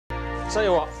Tell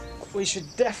you what, we should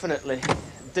definitely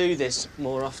do this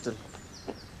more often.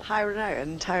 Hire an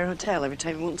entire hotel every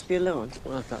time you want to be alone.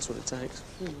 Well, if that's what it takes.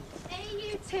 Hey,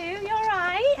 you two, you all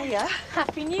right? Hiya.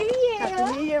 Happy New Year.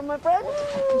 Happy New Year, my friend.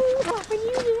 Ooh, Happy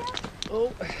New Year.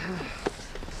 Oh.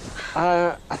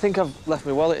 I think I've left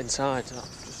my wallet inside.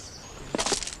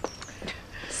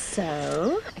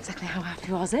 So, exactly how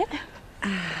happy was it?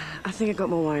 I think I got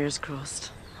my wires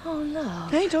crossed. Oh, no.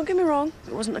 Hey, don't get me wrong.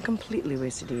 It wasn't a completely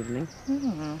wasted evening.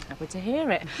 Happy to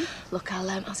hear it. Look,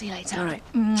 I'll see you later. All right.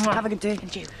 Mwah. Have a good day.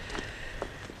 And you.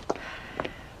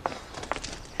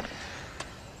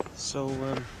 So,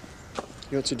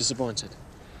 you're too disappointed?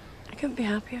 I couldn't be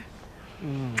happier.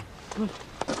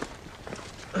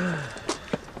 I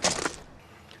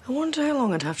wonder how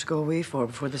long I'd have to go away for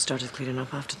before they started cleaning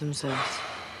up after themselves.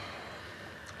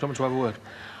 Do you want me to have a word?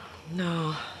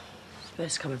 No. It's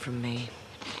best coming from me.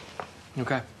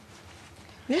 Okay.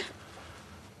 Yeah?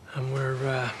 And we're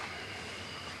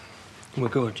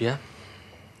good, yeah?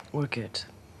 We're good.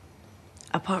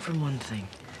 Apart from one thing.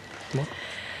 What?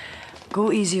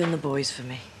 Go easy on the boys for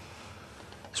me.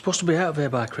 They're supposed to be out of here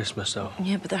by Christmas, though.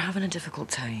 Yeah, but they're having a difficult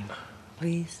time.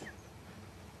 Please.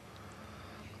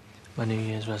 My New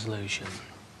Year's resolution.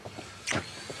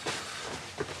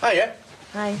 Hiya.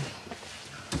 Hi.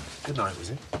 Good night,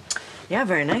 was it? Yeah,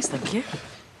 very nice, thank you.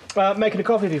 Making a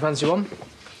coffee if you fancy one.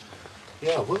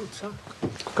 Yeah, I will, sir.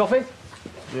 Coffee?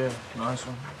 Yeah, nice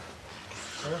one.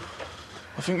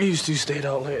 I think you two stayed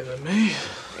out later than me.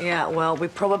 Yeah, well, we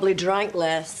probably drank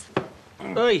less.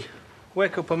 Hey,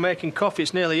 wake up and making coffee.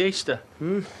 It's nearly Easter.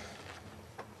 Hang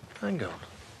on.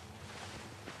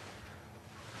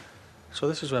 So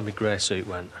this is where my grey suit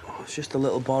went. Oh, it's just a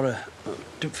little borrow.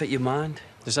 Don't fit your mind.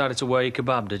 Decided to wear your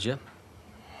kebab, did you?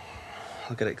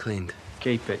 I'll get it cleaned.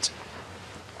 Keep it.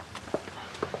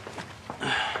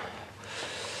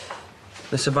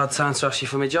 This a bad time to ask you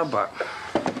for my job back?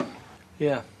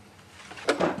 Yeah.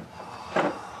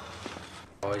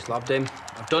 Oh, he's labbed him.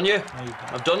 I've done you.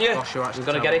 I've done you. Gosh, you're actually I'm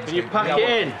gonna get it. Can you pack it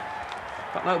in?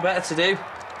 Got no better to do.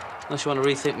 Unless you want to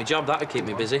rethink my job, that'd keep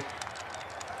me busy.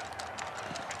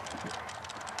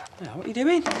 Yeah, what are you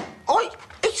doing? Oi!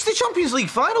 It's the Champions League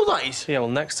final, that is. Yeah, well,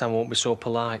 next time I won't be so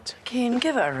polite. Kane,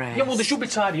 give it a rest. Yeah, well, they should be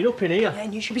tidying up in here. Yeah,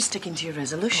 and you should be sticking to your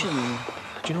resolution.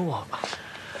 Do you know what?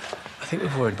 I think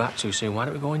we've worried back too soon. Why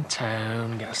don't we go in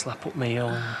town, get a slap-up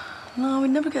meal? No,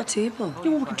 we'd never get a table. Yeah,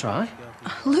 well, we can try.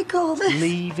 Look at all this.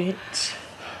 Leave it.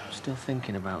 Still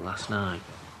thinking about last night.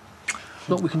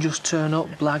 Look, we can just turn up,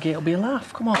 blag it, it'll be a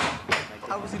laugh. Come on.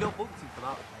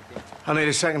 I need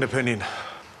a second opinion.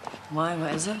 Why,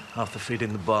 what is it? Half the feed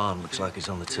in the barn looks like it's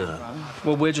on the turn.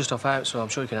 Well, we're just off out, so I'm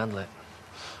sure you can handle it.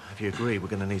 If you agree, we're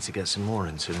going to need to get some more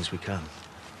in as soon as we can.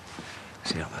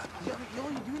 See how that?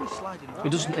 He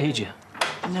doesn't need you.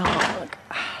 No, look,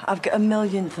 I've got a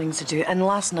million things to do, and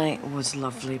last night was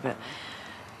lovely, but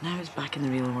now it's back in the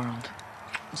real world.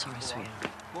 I'm sorry, sweetheart.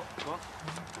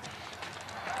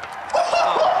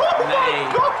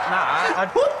 Mate. Nah,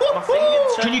 my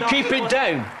finger Can you keep it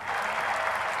down?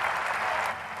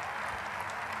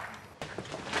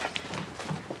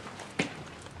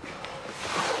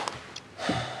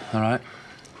 All right.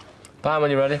 Bye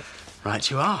when you're ready. Right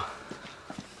you are.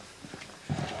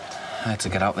 I had to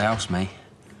get out the house, mate.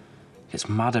 It's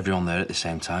mad everyone there at the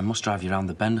same time. Must drive you around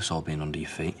the bend us all being under your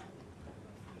feet.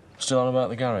 Still on about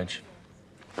the garage?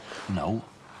 No.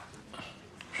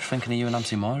 Just thinking of you and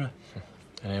Auntie Moira.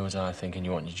 And here was I thinking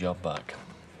you want your job back.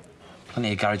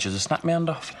 Plenty of garages to snap my hand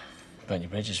off. Burnt your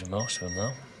bridges with most of them,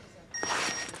 though.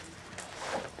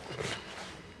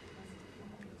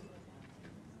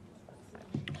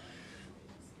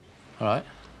 All right.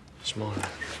 Smaller.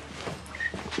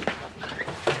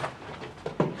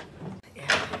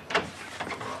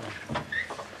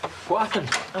 What happened?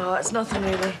 Oh, it's nothing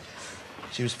really.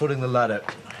 She was footing the ladder.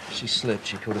 She slipped.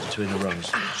 She caught it between the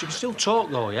rungs. She can still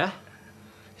talk, though, yeah?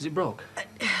 Is it broke?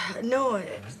 No, I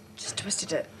just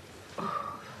twisted it.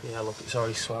 Yeah, look, it's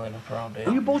already swelling up around here.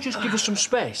 Will you both just give us some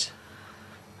space?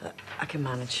 I can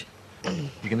manage.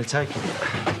 You going to take it?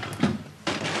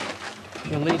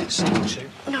 You'll need it soon, too.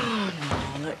 No,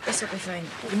 look, this will be fine.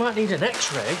 You might need an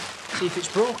X-ray, see if it's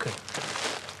broken.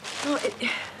 No,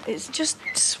 it's just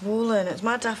swollen. It's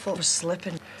my daft fault for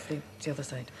slipping. The other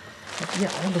side.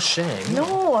 Yeah, all the same.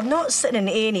 No, I'm not sitting in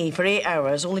A&E for 8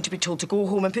 hours only to be told to go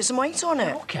home and put some white on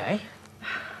it. OK.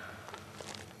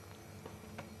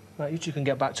 Right, you two can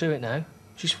get back to it now.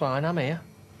 She's fine, I'm here.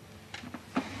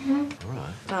 All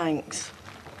right. Thanks.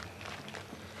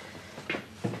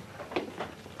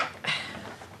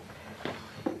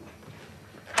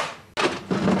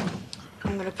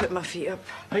 I'm gonna put my feet up.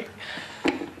 Hey.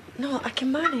 No, I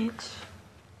can manage.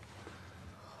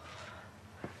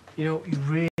 You know,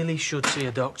 you really should see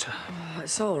a doctor. Oh,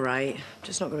 it's all right.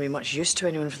 Just not going to be much use to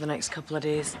anyone for the next couple of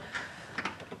days.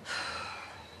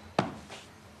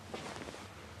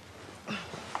 Is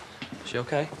she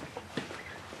okay?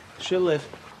 She'll live.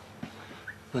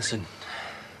 Listen,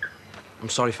 I'm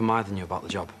sorry for mithering you about the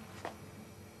job.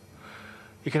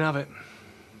 You can have it.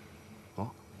 What?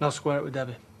 And I'll square it with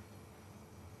Debbie.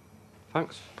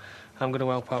 Thanks. I'm going to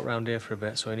help out round here for a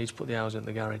bit, so I need to put the hours in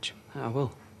the garage. Yeah, I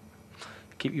will.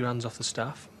 Keep your hands off the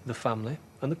staff, the family,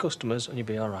 and the customers, and you'll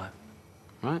be all right.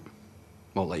 Right.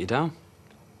 Won't let you down.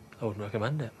 I wouldn't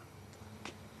recommend it.